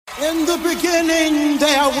In the beginning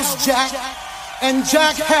there was Jack, and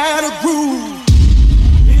Jack had a groove.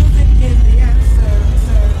 Music is the answer.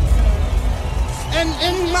 And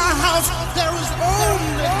in my house there is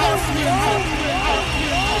only house music.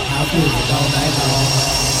 House music all night long.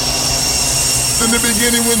 In the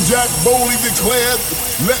beginning when Jack boldly declared,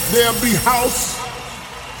 "Let there be house,"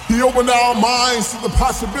 he opened our minds to the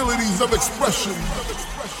possibilities of expression.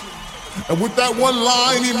 And with that one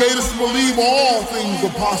line, he made us believe all things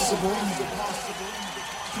were possible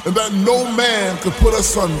and that no man could put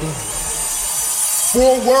us under.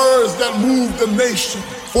 4 words that moved the nation,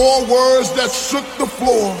 4 words that shook the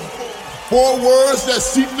floor, 4 words that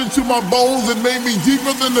seeped into my bones and made me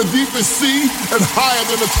deeper than the deepest sea and higher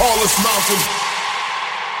than the tallest mountain.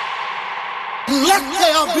 Let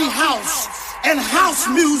there be house, and house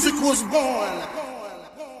music was born.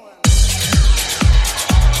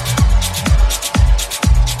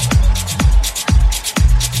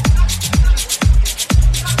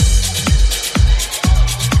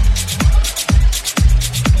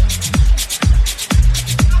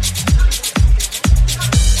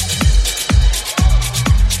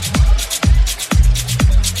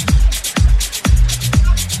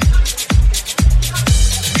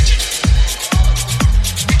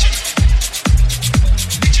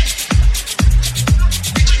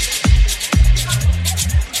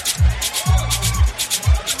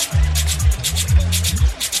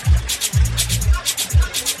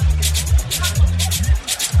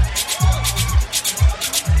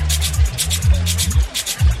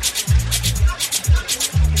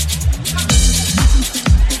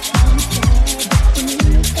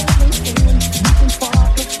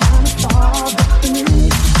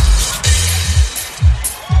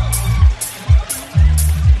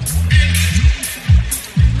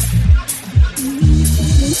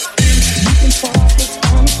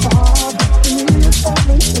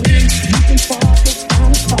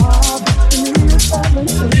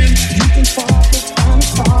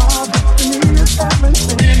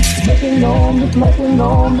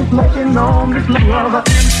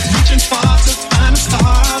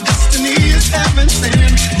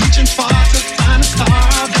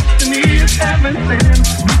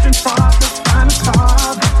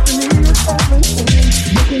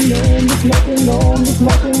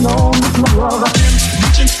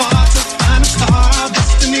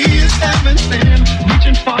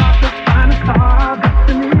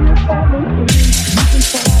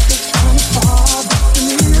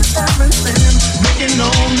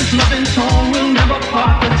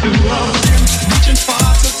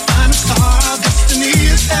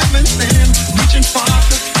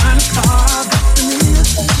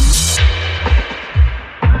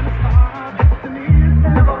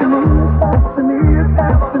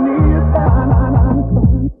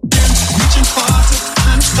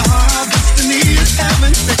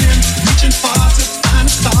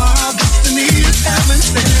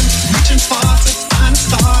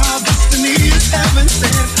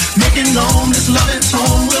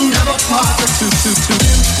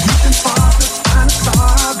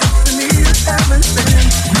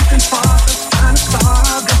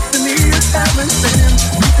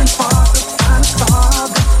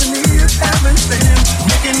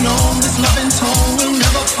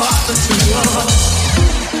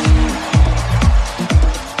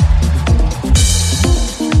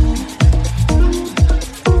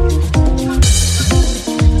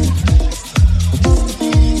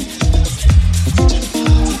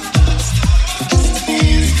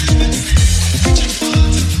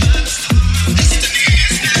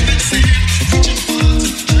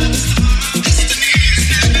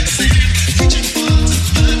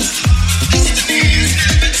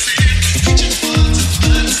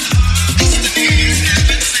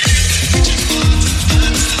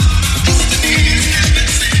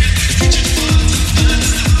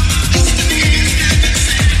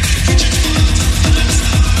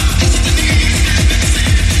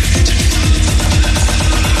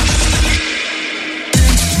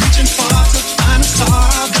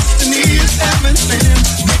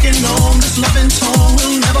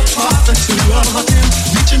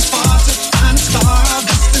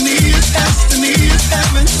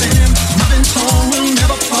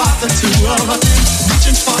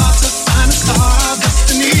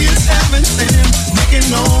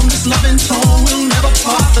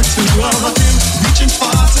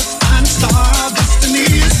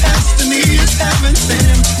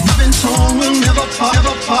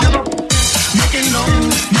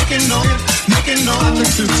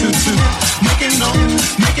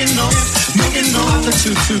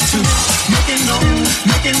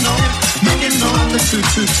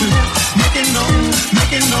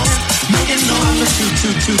 Making noise,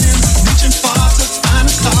 Reaching far to find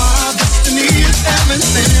a star, destiny is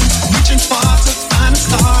everything. Reaching far to find a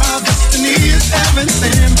star, destiny is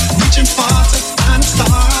everything. Reaching far to find a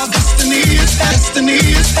star, destiny is destiny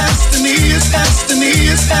is destiny is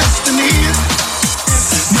destiny is destiny is.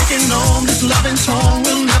 Making known this loving tone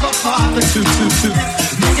will never part the two.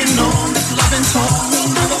 Making known this loving tone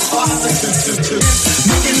will never part the two.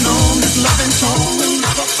 Making known this loving tone will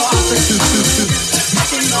never part the two.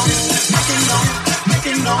 Making known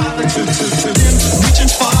the two.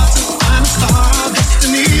 Reaching far to find a star,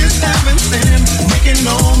 destiny is everything. Making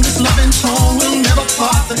known this loving tone will never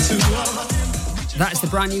part the two. That is the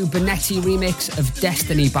brand new Bonetti remix of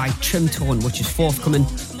Destiny by Trimtone, which is forthcoming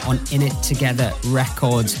on In It Together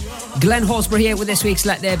Records. Glenn Horsburgh here with this week's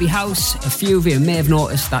Let There Be House. A few of you may have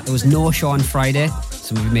noticed that there was no show on Friday.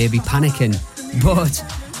 Some of you may be panicking. But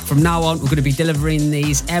from now on, we're going to be delivering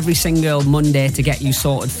these every single Monday to get you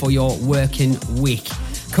sorted for your working week.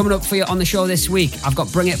 Coming up for you on the show this week, I've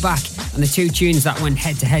got Bring It Back, and the two tunes that went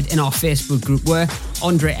head-to-head in our Facebook group were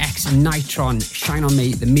Andre X and Nitron, Shine On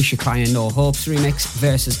Me, the Misha Klein and No Hopes remix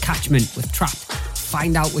versus Catchment with Trap.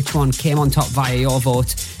 Find out which one came on top via your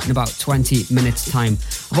vote in about 20 minutes' time.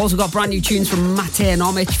 I've also got brand new tunes from Mate and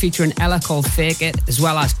Homage featuring Ella called Fake It, as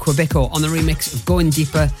well as Quebico on the remix of Going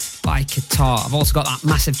Deeper by Qatar. I've also got that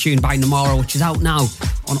massive tune by Namara, which is out now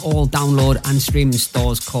on all download and streaming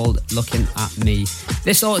stores, called Looking At Me.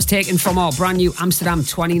 This though is taken from our brand new Amsterdam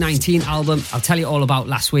 2019 album. I'll tell you all about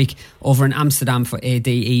last week over in Amsterdam for ADE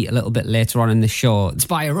a little bit later on in the show. It's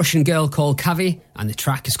by a Russian girl called Kavi, and the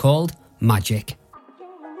track is called Magic.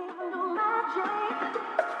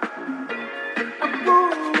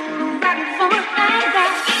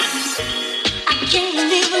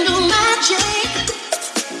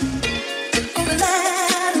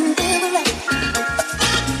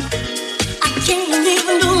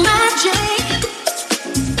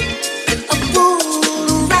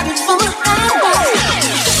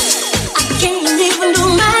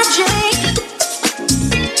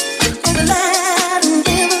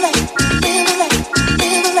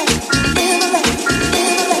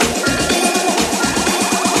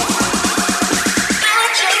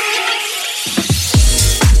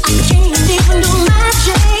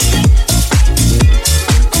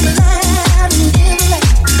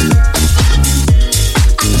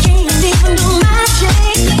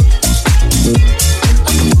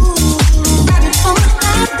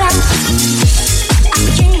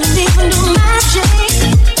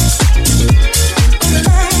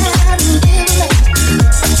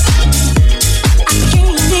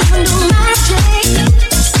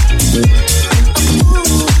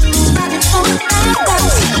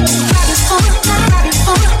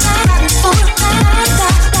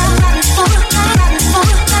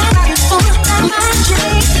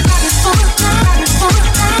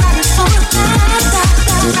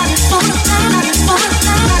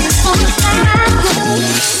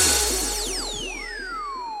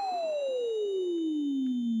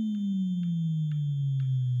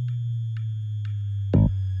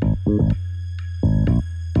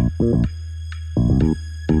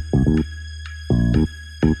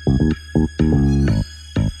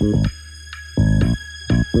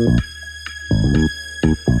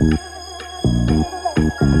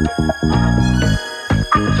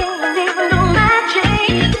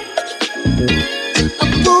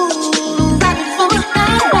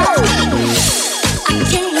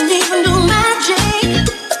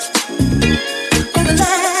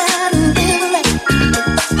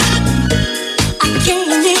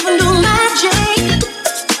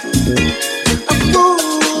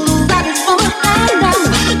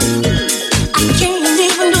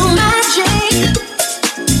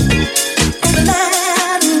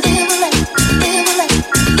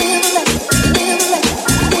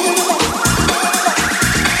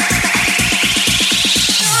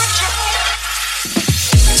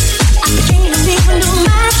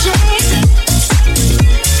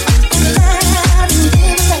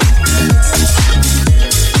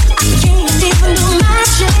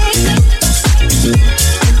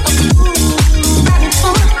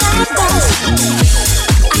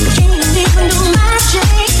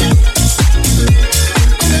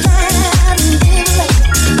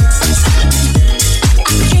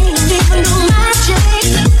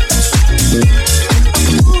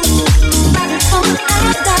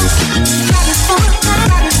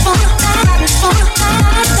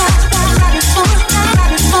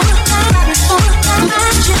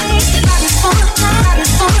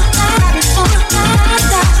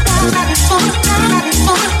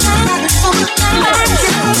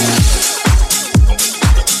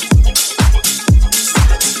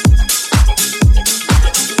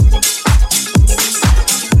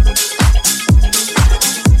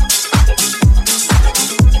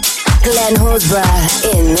 Zebra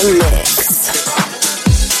in the mix.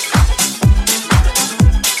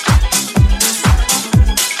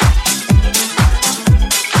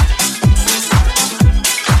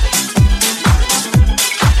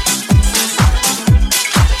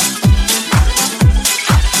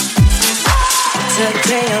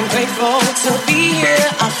 Today I'm grateful to be here.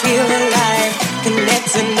 I feel alive,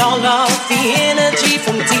 connecting all of the energy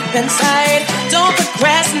from deep inside. Don't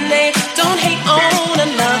procrastinate, don't hate on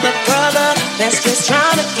another brother that's just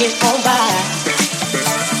trying to get on by.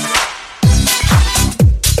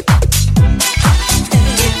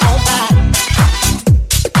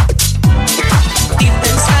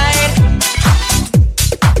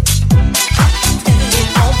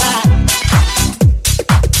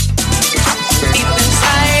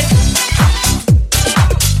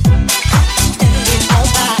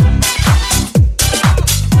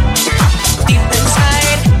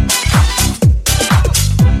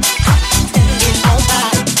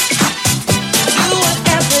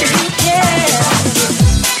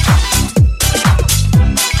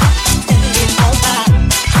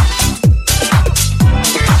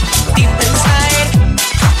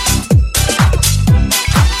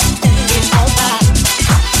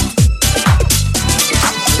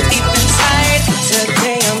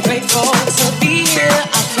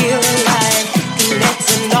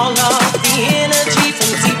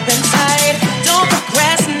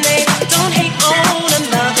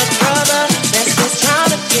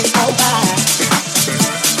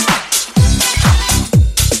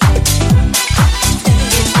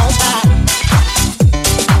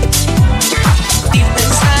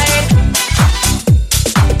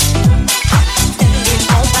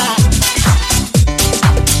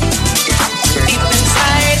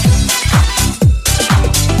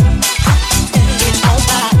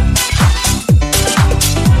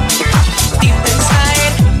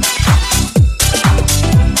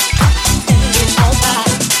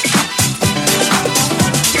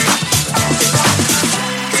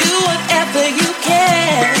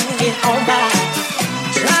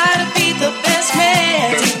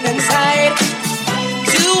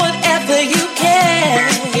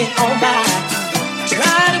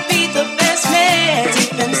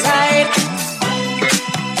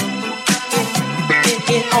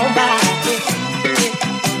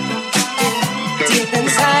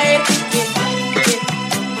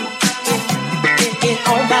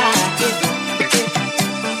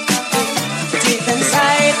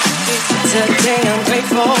 Today I'm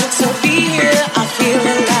grateful to be here. I feel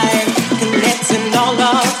alive, connecting all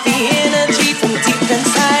of the energy from deep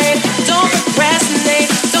inside. Don't procrastinate,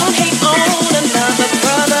 don't hate on another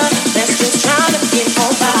brother that's just trying to get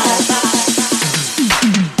on by.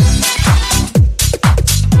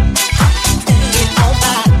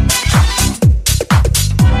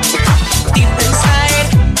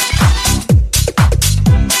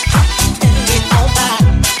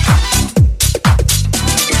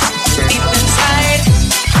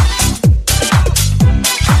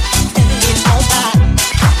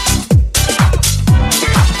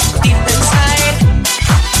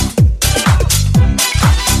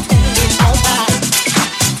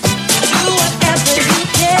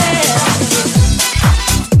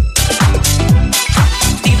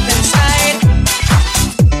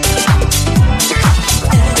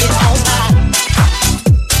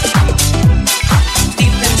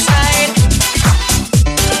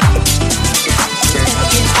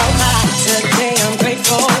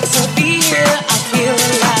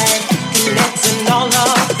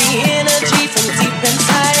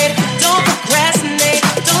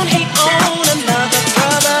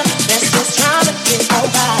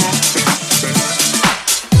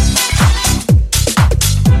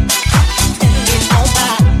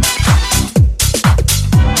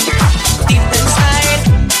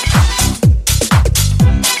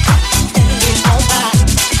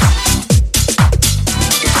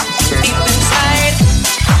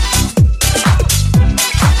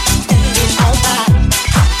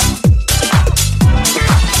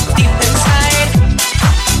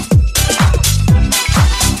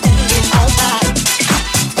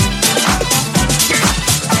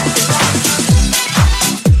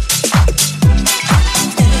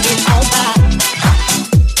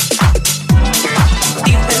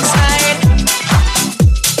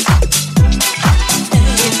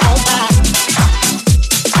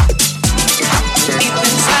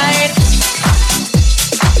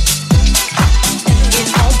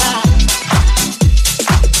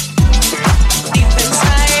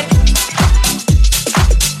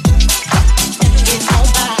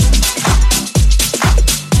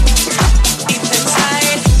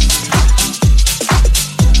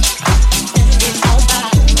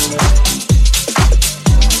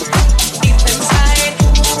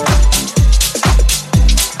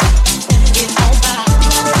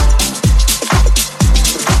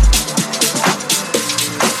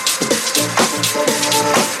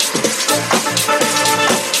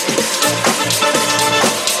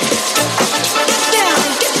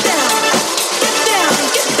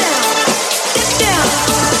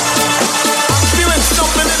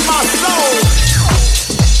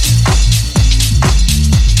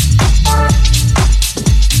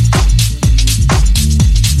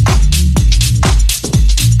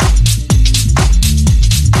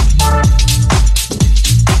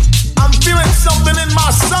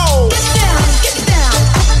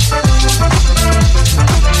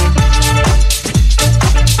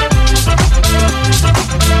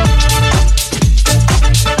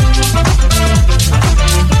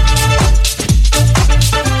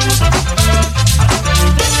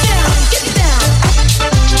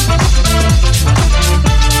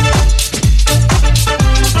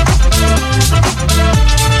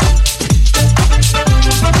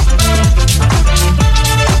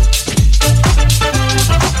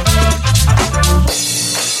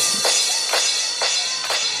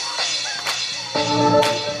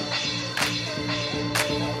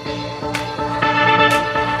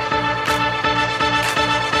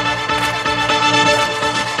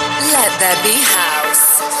 there be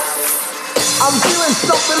house. I'm feeling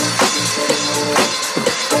something.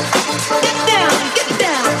 Get down, get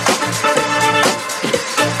down.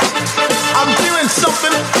 I'm feeling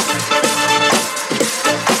something.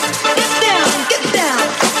 Get down, get down.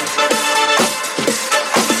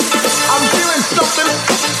 I'm feeling something.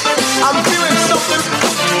 I'm feeling something.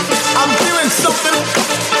 I'm feeling something.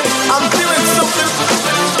 I'm feeling something.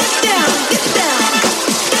 Get down, get down.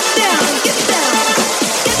 Get down, get down.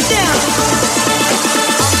 Get down.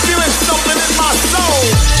 I'm feeling something in my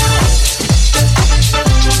soul.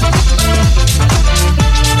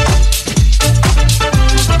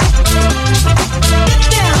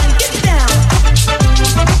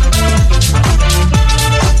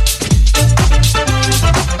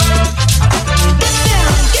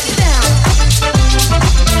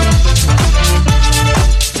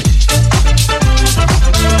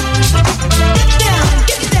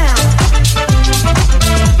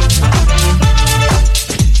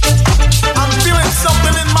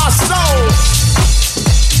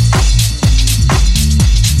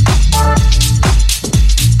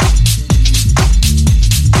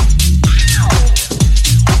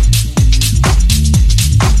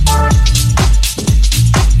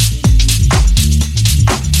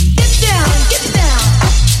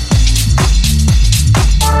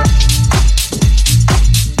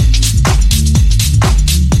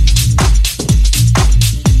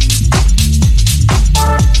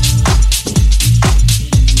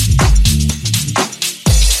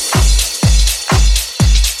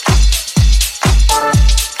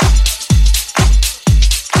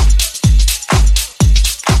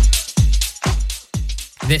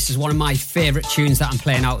 This is one of my favourite tunes that I'm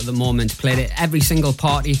playing out at the moment. Played it every single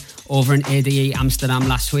party over in ADE Amsterdam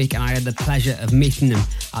last week, and I had the pleasure of meeting him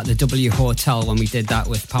at the W Hotel when we did that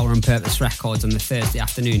with Power and Purpose Records on the Thursday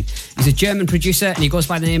afternoon. He's a German producer and he goes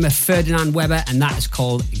by the name of Ferdinand Weber, and that is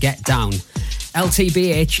called Get Down.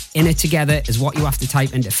 LTBH, In It Together, is what you have to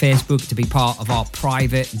type into Facebook to be part of our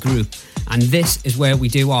private group. And this is where we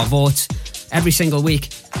do our votes every single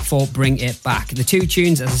week for Bring It Back. The two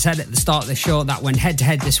tunes, as I said at the start of the show, that went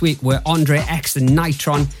head-to-head this week were Andre X and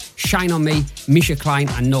Nitron, Shine On Me, Misha Klein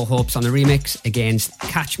and No Hopes on the remix against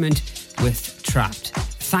Catchment with Trapped.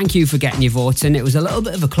 Thank you for getting your votes in. It was a little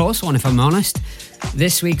bit of a close one, if I'm honest.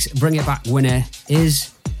 This week's Bring It Back winner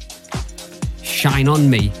is Shine On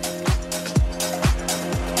Me.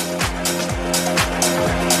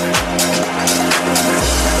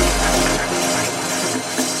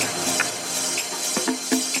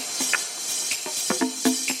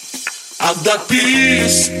 I've got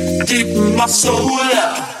peace deep in my soul.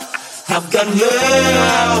 I've got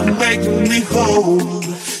love making me whole.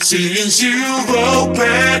 Since you've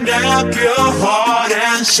opened up your heart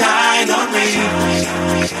and shine on me,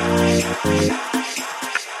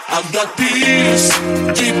 I've got peace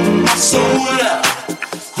deep in my soul.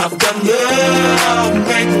 I've got love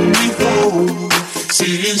making me whole.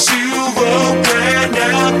 Since you've opened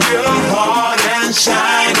up your heart and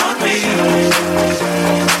shine on me.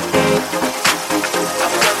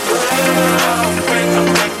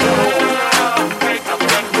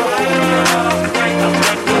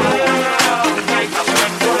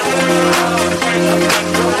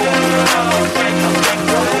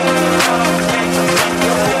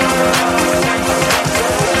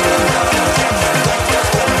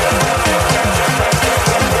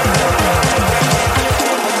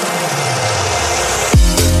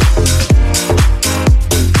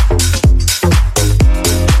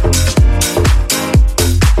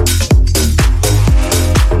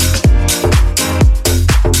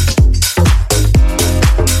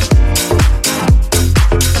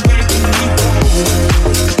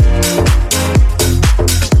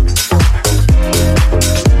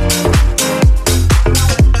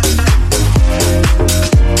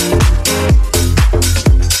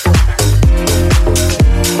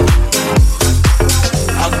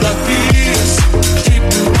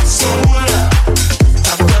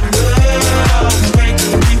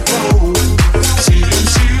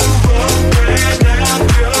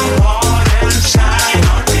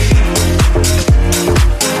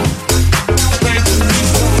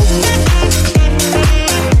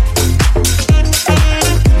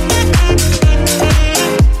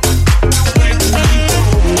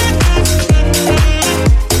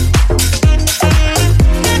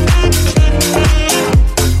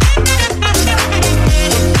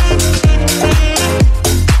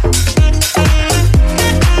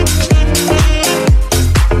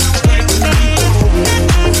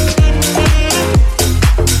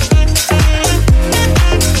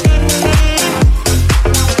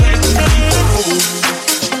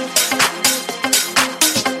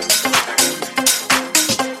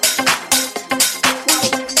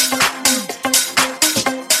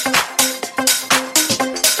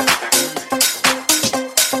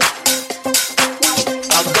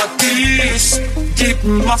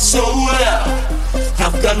 my soul out.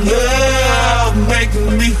 I've got love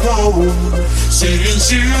making me whole.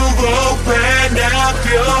 Since you opened up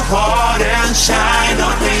your heart and shine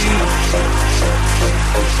on me,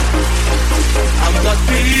 I've got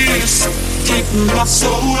peace deep in my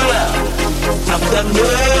soul out. I've got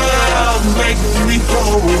love making me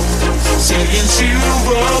whole. Since you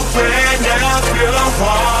opened up your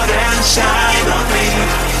heart and shine on me,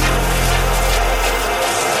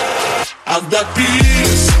 I've got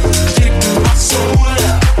peace deep in my soul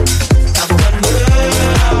out. I've got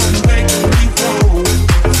love making me whole.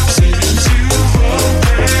 Since you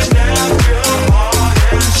opened up your heart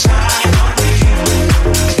and shine on me,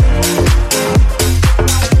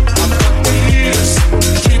 I've got peace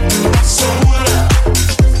deep in my soul out.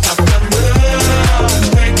 I've got love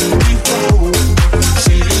making me whole.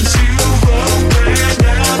 Since you opened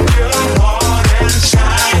up your heart and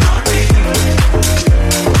shine on me,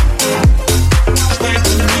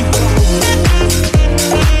 making me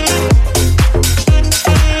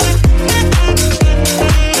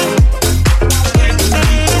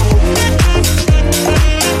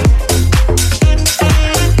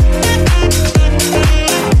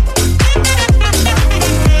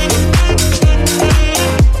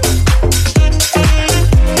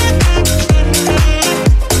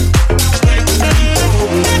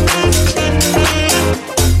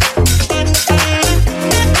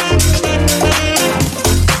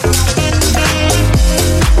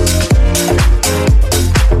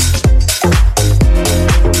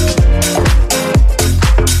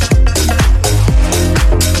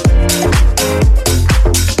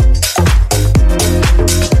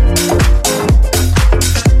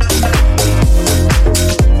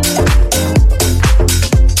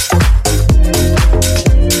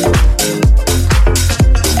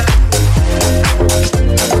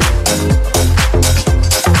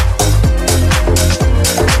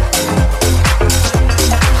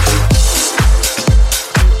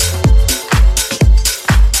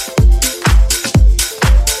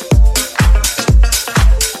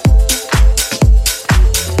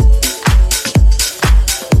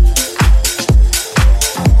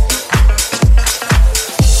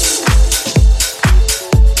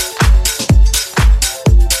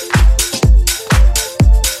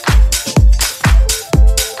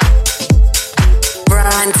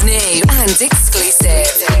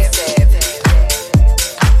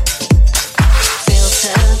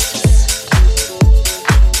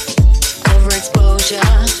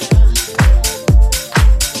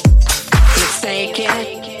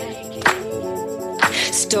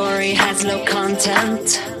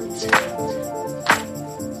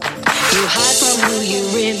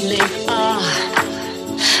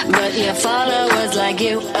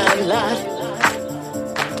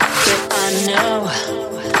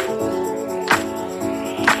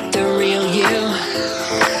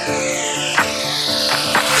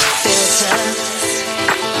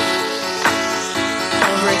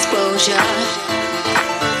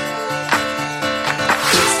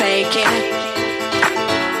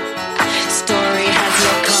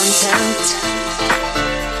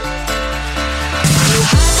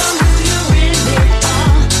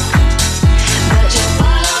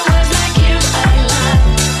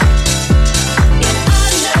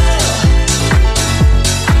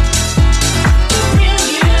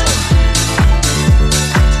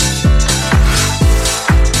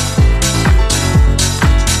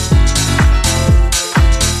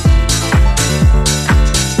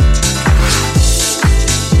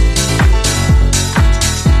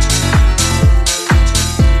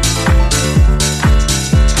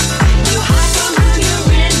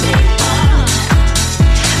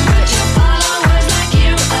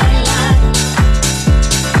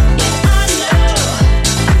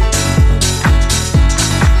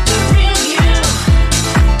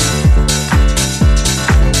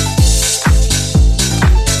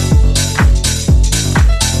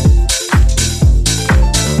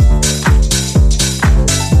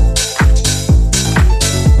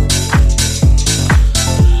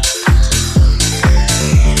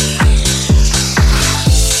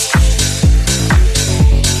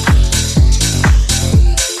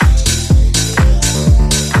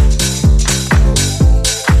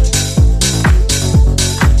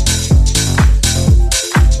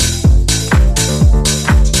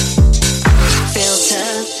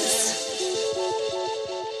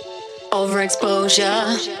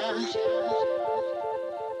Overexposure.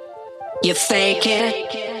 You fake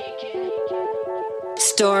it.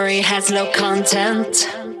 Story has no content.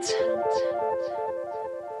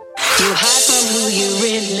 You hide from who you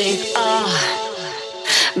really are,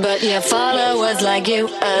 but your followers like you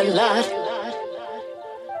a lot.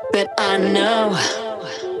 but I know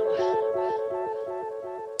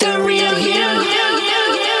the real you. The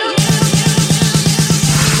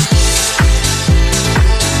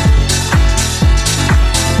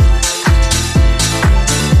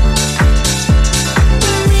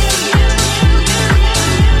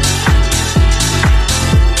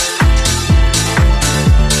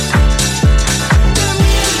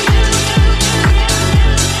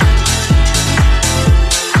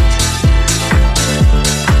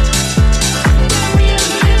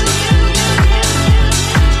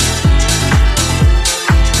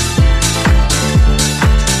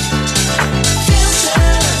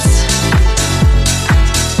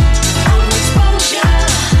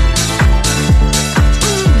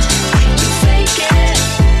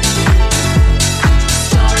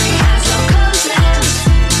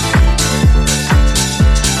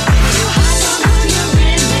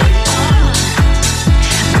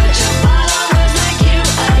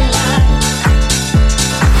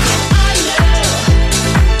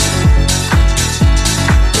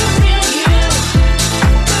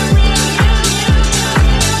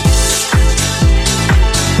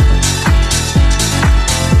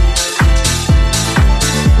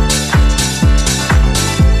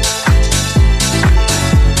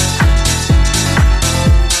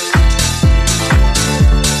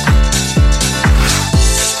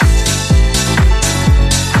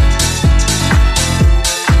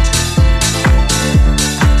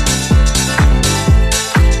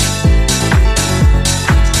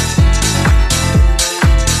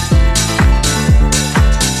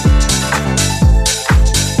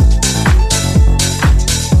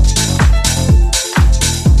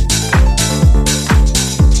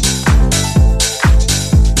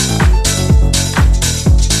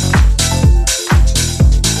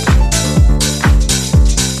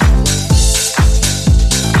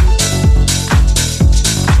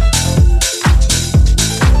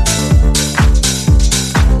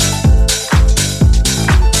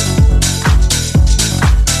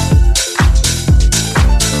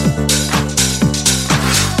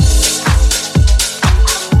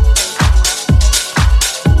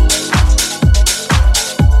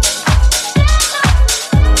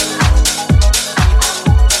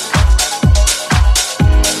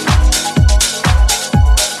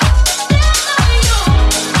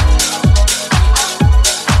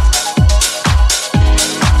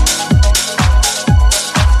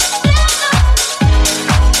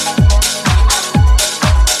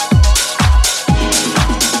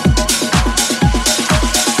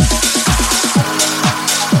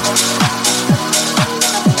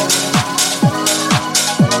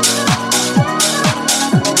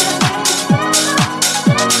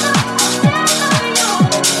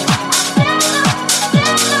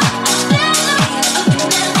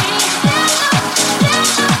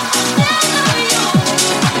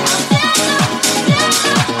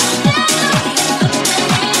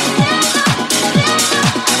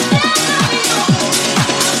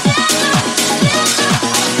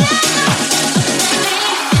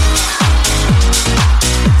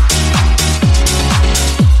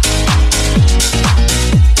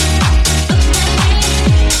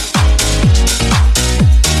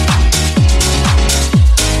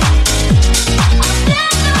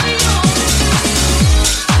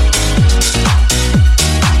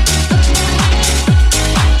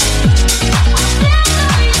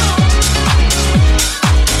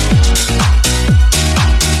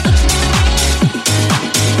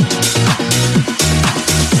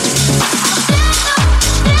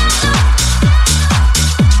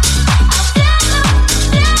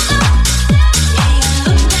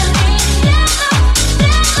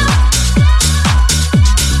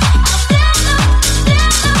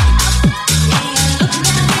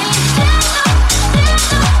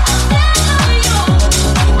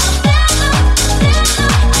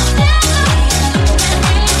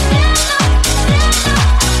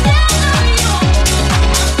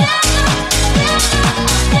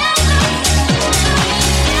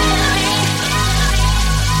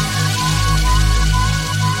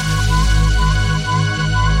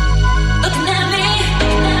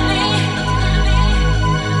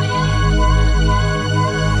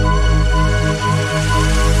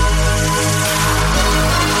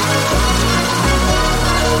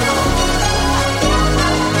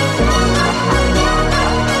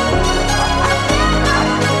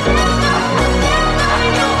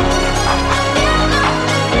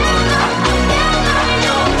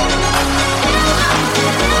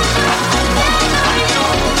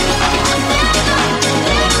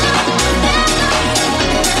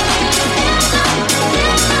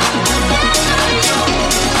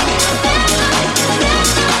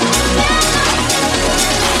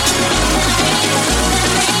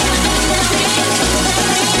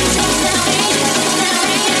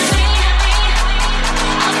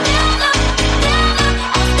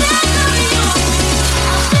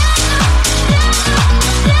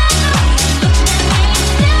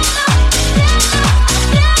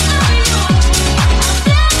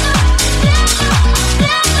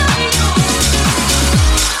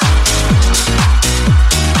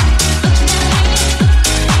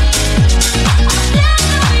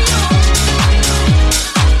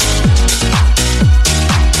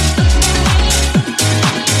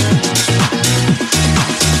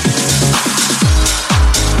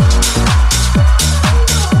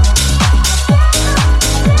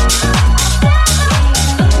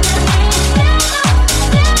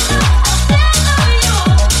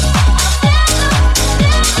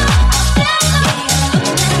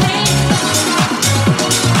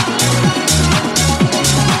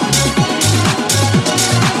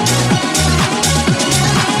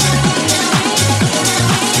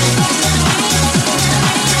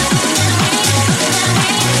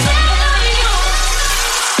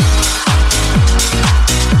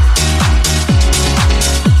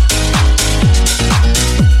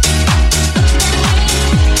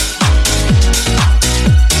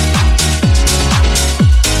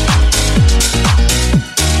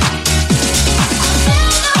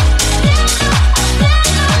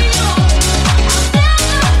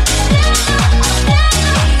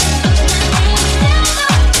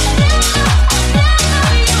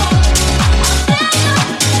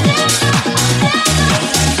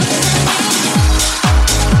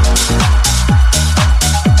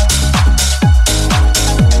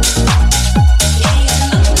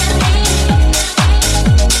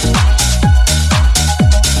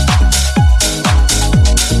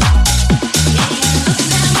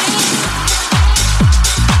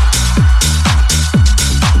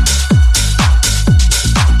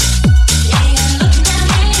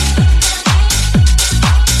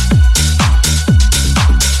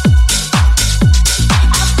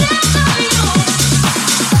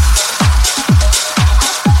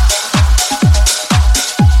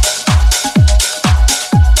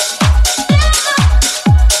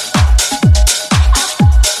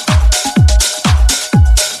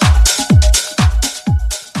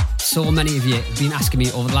so many of you have been asking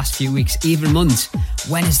me over the last few weeks, even months,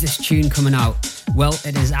 when is this tune coming out? Well,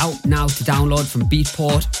 it is out now to download from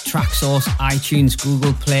Beatport, Traxsource, iTunes,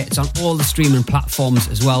 Google Play. It's on all the streaming platforms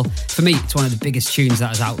as well. For me, it's one of the biggest tunes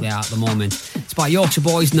that is out there at the moment. It's by Yorkshire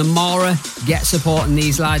boys Namara. Get supporting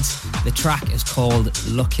these lads. The track is called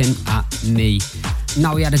Looking at Me.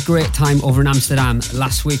 Now, we had a great time over in Amsterdam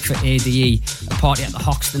last week for ADE, a party at the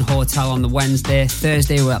Hoxton Hotel on the Wednesday.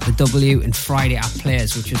 Thursday we were at the W, and Friday at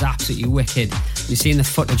Players, which was absolutely wicked. You've seen the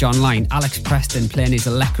footage online. Alex Preston playing his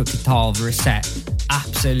electric guitar over a set.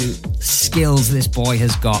 Absolute skills this boy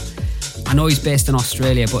has got. I know he's based in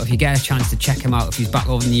Australia, but if you get a chance to check him out, if he's back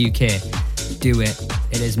over in the UK, do it.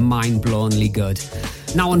 It is mind-blowingly good.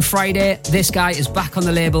 Now on Friday, this guy is back on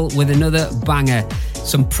the label with another banger.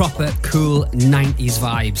 Some proper cool 90s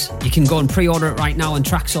vibes. You can go and pre-order it right now on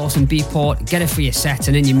Traxsource and Beatport. Get it for your set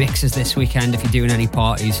and in your mixes this weekend if you're doing any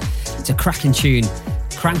parties. It's a cracking tune.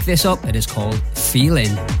 Crank this up. It is called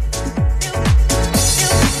Feeling.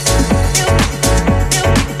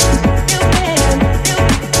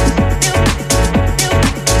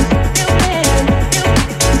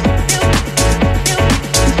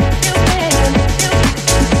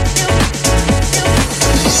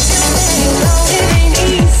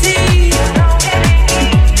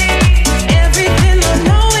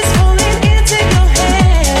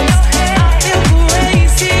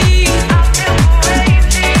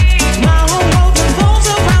 My whole world revolves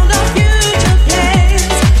around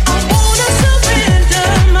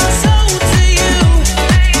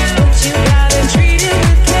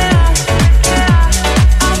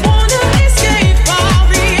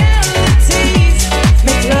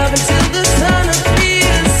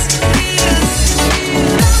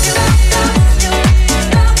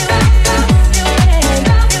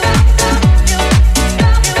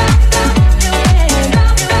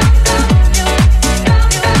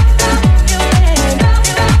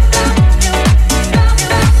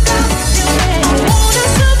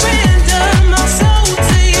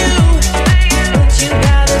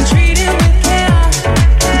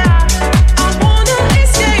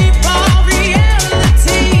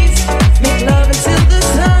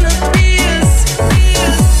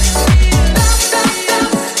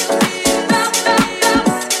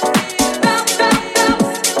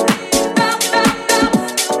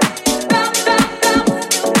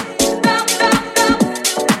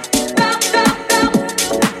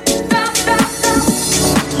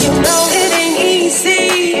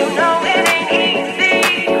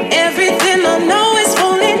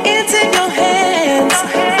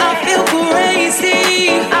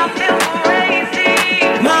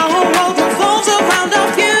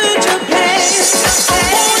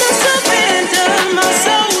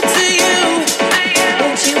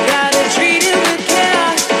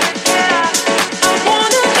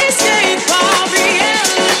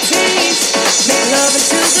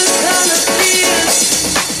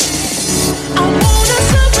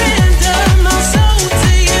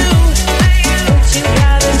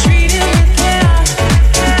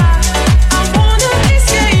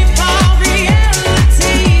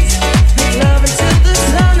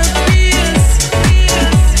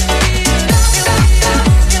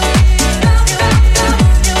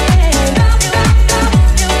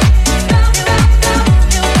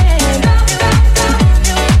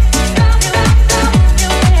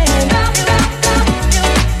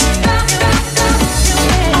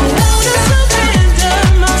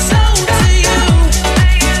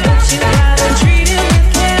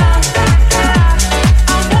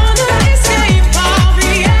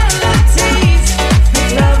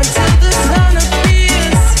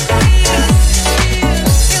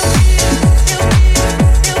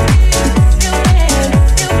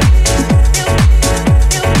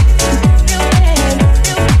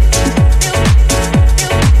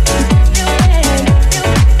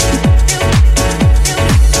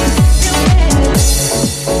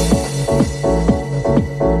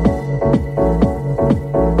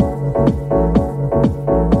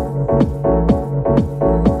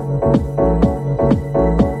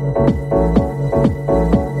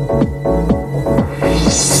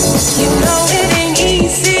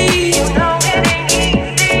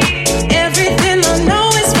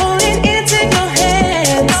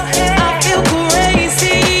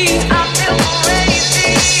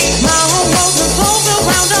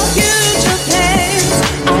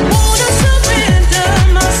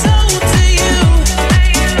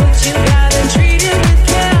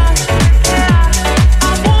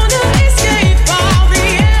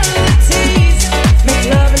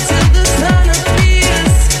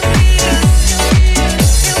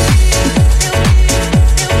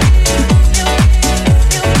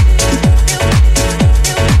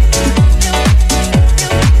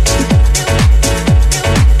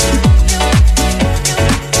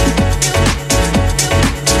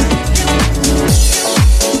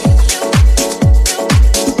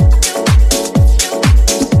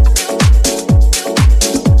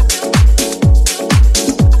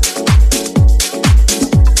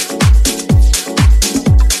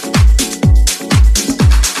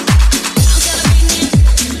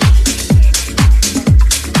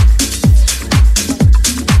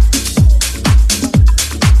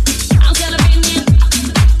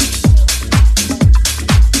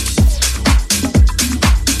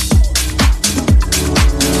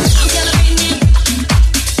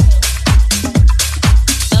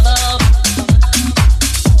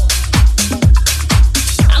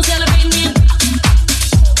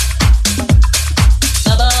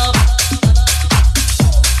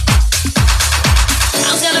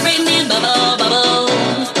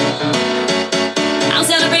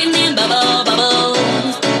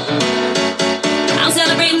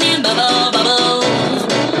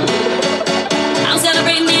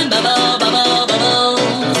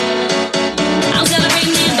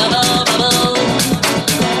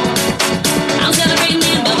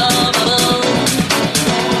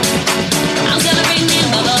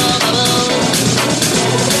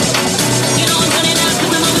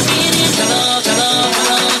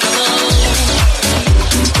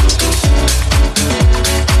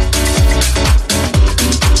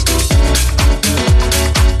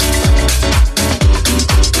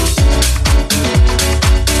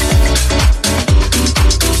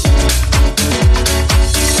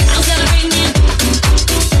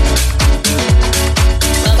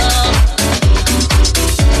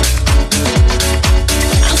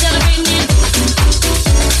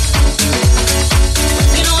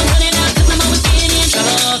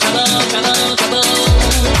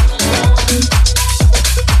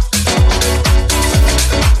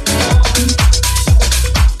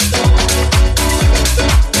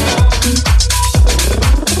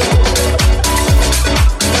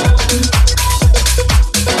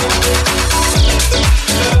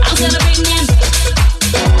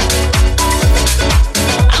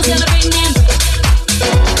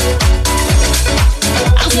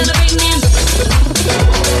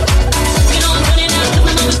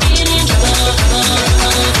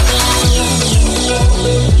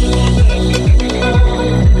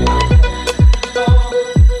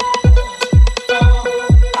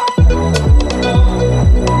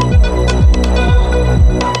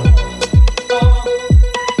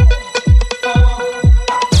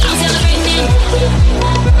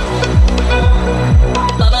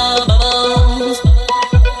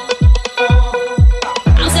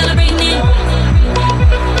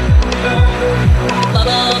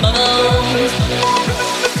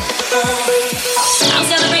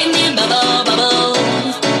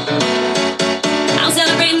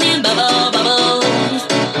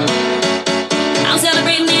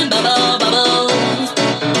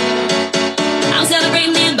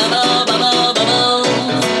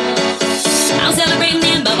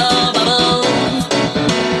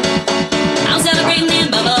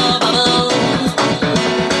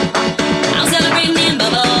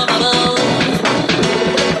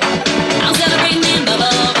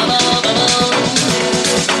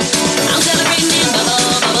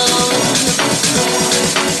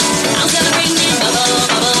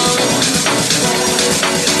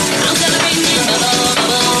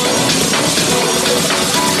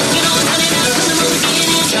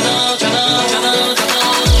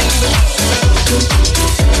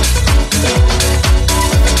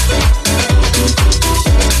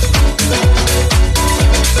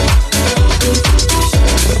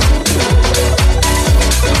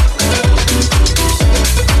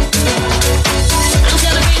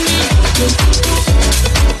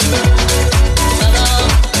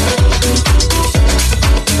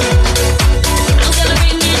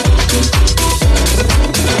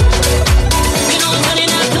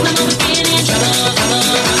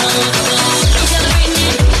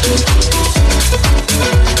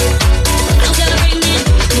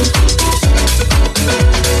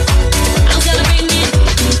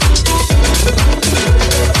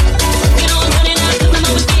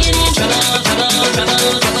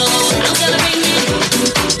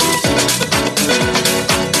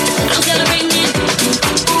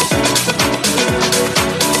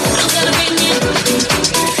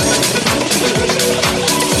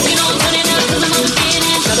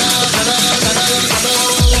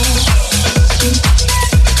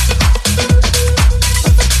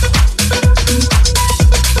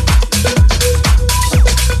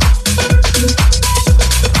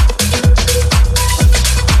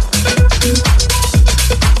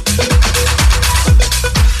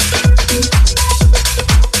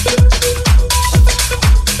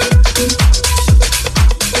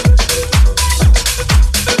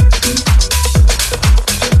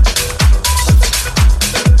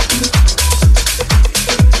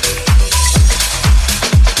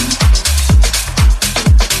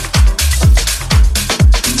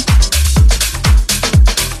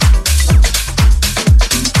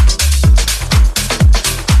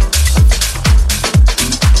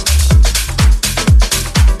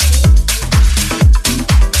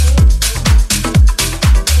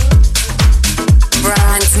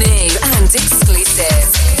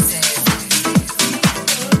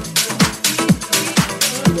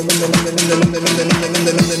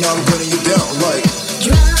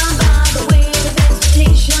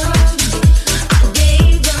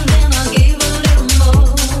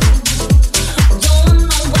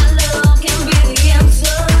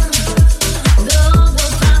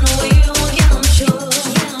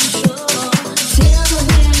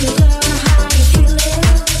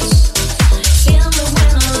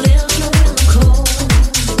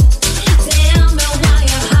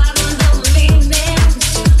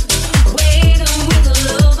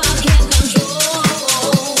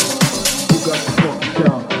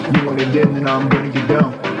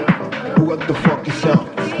got the funky sound?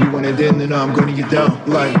 You want it in, then I'm gonna get down.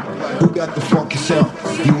 Like, who got the funky sound?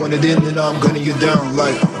 You want it in, then I'm gonna get down.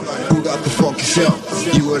 Like, who got the funky sound?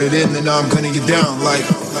 You want it in, then I'm gonna get down. Like,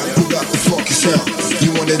 who got the funky sound? You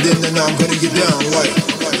want it in, then I'm gonna get down. Like,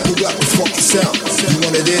 who got the funky sound? You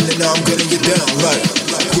want it in, then I'm gonna get down. Like,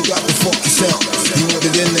 who got the funky sound? You want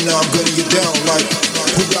it in, then I'm gonna get down. Like,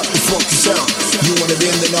 who got the funky sound? You want it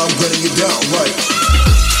in, then I'm gonna get down. Like.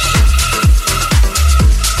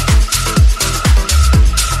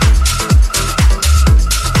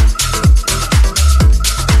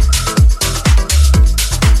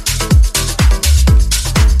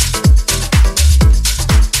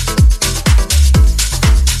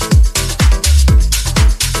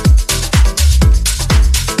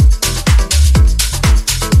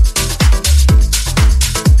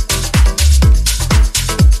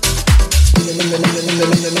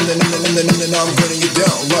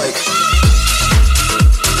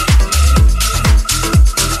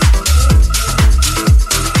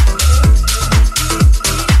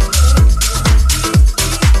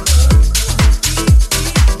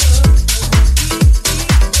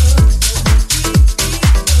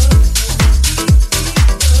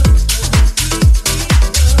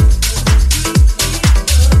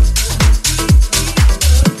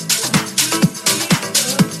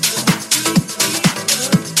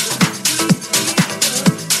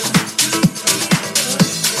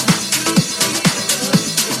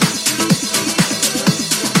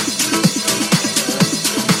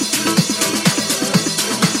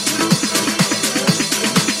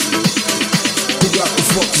 I'm gonna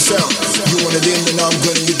get down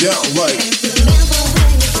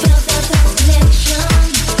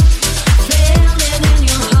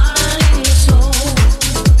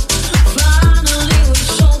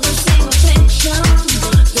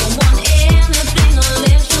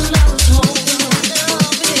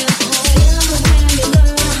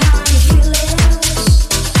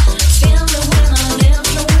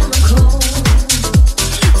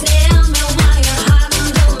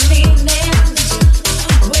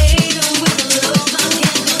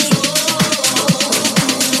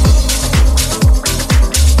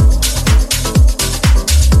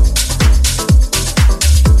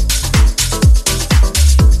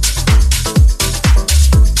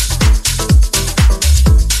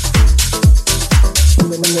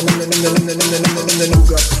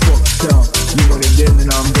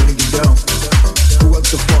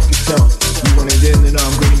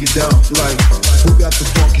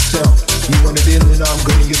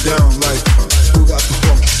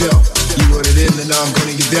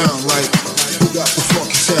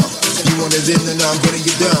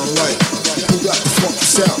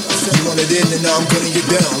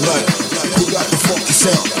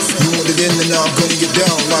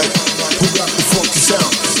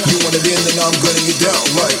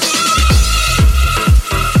like.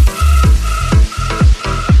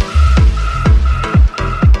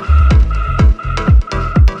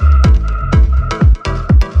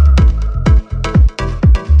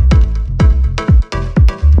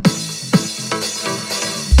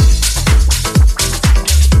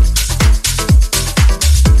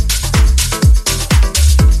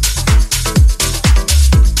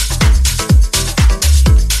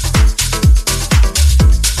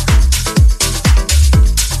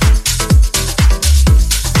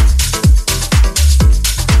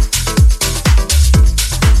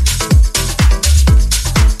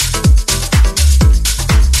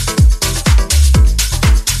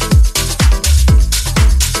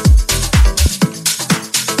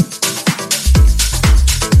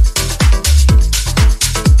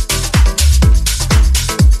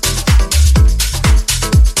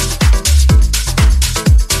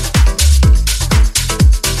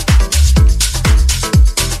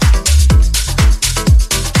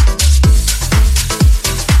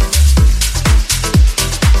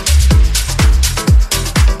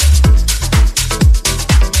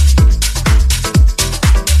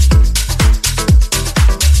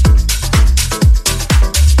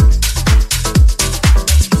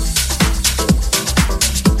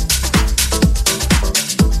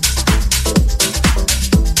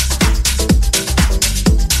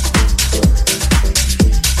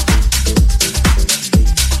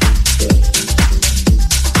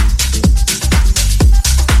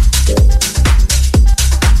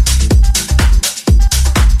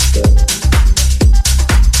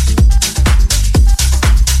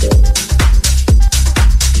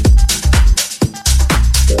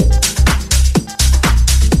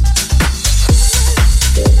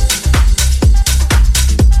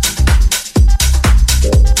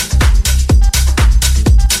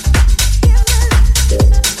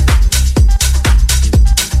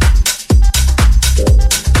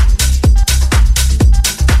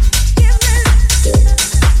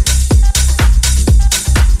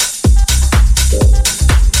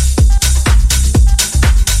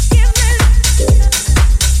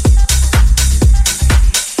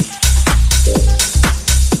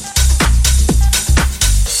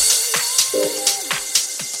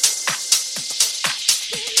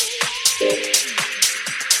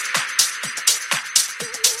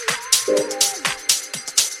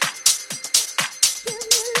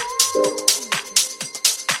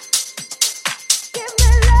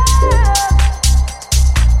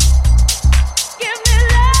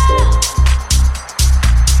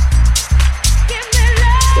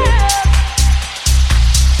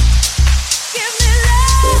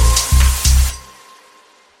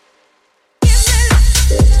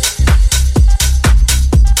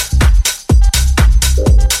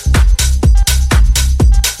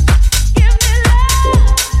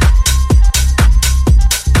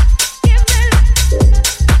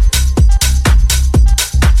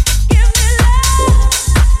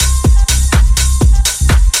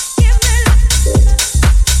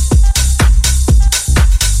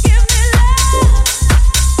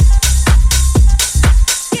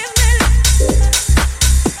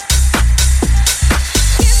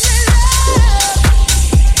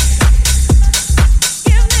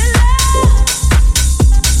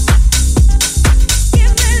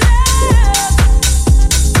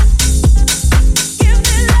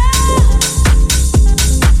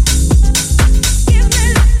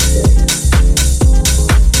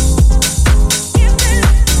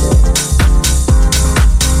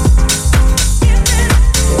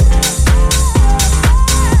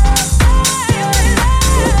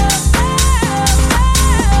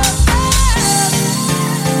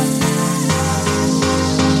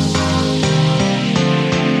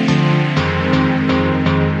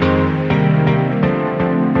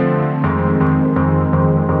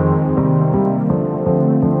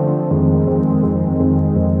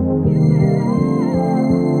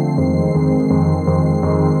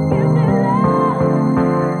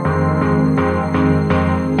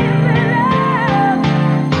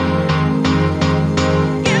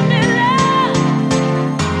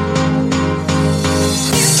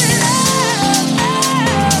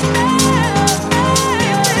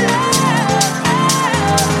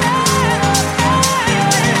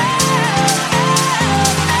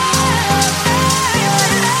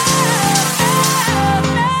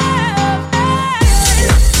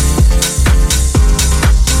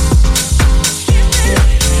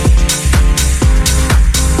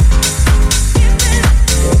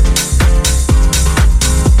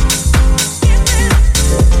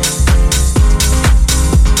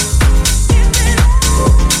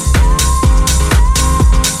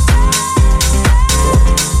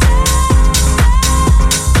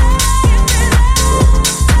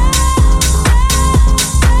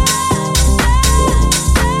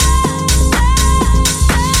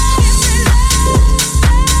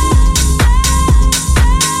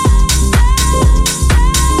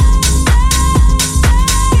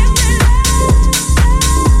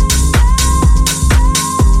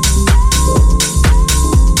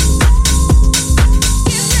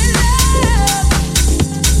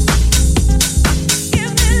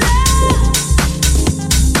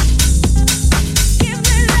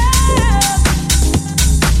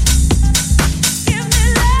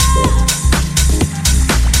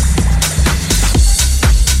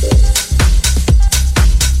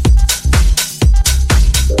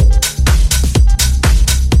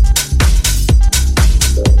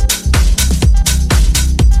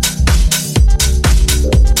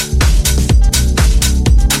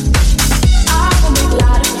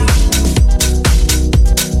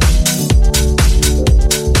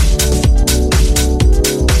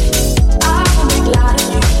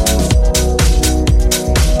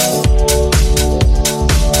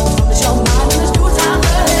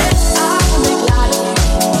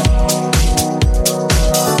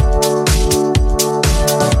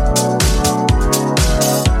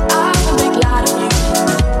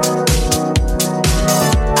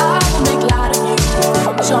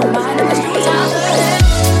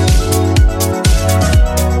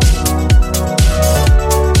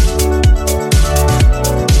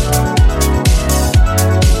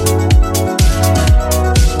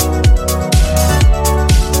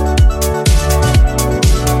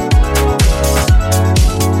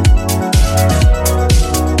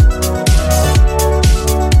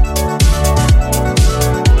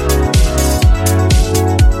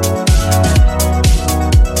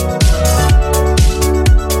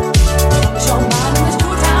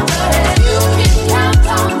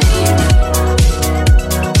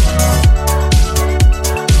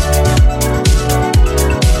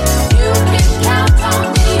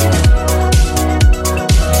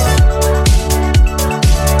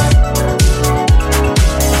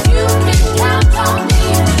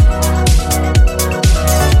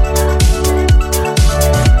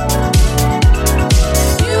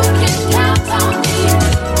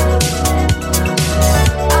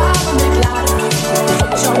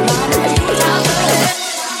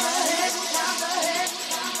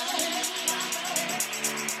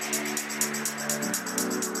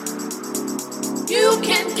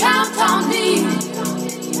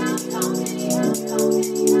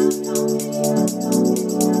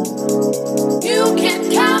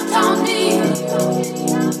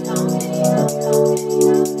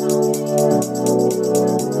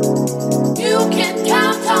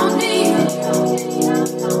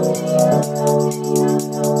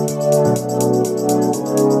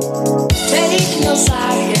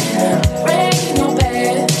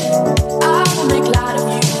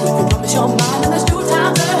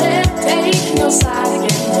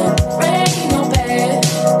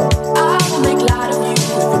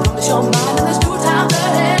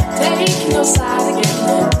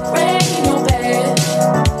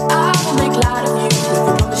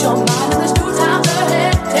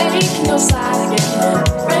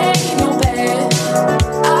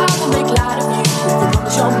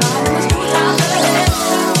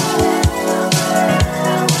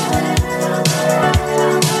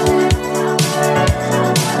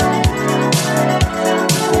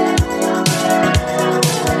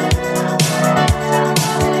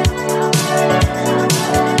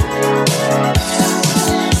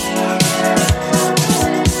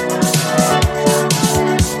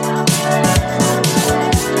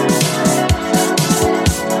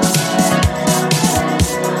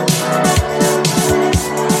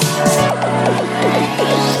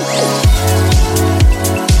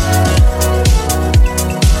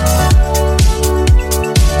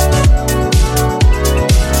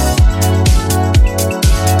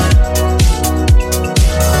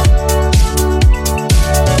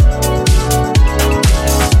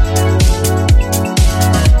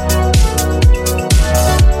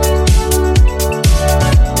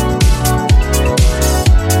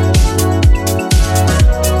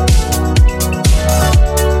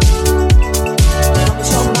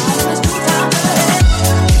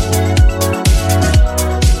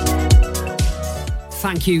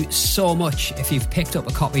 thank you so much if you've picked up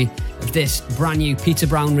a copy of this brand new Peter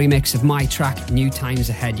Brown remix of my track, New Times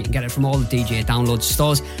Ahead. You can get it from all the DJ download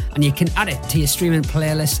stores and you can add it to your streaming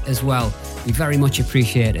playlist as well. We very much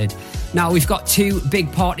appreciate it. Now, we've got 2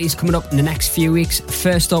 big parties coming up in the next few weeks.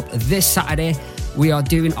 First up, this Saturday, we are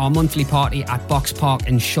doing our monthly party at Box Park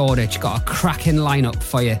in Shoreditch. Got a cracking lineup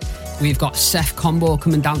for you. We've got Seth Combo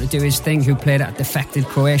coming down to do his thing, who played at Defected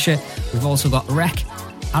Croatia. We've also got Rek,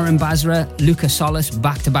 Aaron Basra, Luca Solis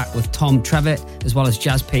back-to-back with Tom Trevor, as well as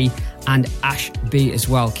Jazz P and Ash B as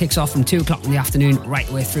well. Kicks off from 2 o'clock in the afternoon right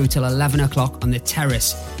the way through till 11 o'clock on the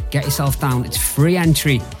terrace. Get yourself down. It's free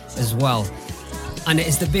entry as well. And it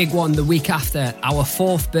is the big one the week after, our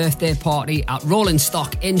 4th birthday party at Rolling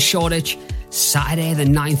Stock in Shoreditch. Saturday the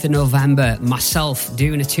 9th of November, myself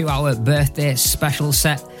doing a 2-hour birthday special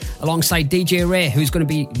set alongside DJ Ray, who's going to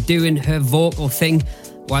be doing her vocal thing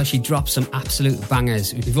while she drops some absolute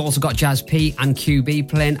bangers. We've also got Jazz P and QB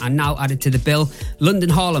playing, and now added to the bill, London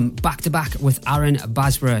Harlem back-to-back with Aaron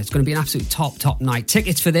Basra. It's going to be an absolute top night.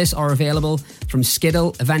 Tickets for this are available from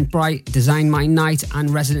Skiddle, Eventbrite, Design My Night and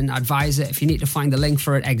Resident Advisor. If you need to find the link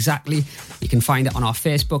for it exactly, you can find it on our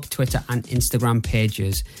Facebook, Twitter and Instagram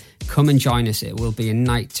pages. Come and join us. It will be a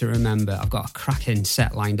night to remember. I've got a cracking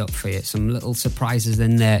set lined up for you. Some little surprises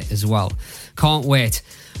in there as well. Can't wait.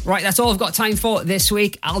 Right, that's all I've got time for this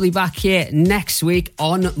week. I'll be back here next week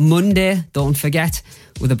on Monday, don't forget,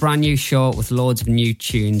 with a brand new show with loads of new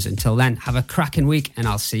tunes. Until then, have a cracking week and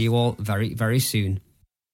I'll see you all very, very soon.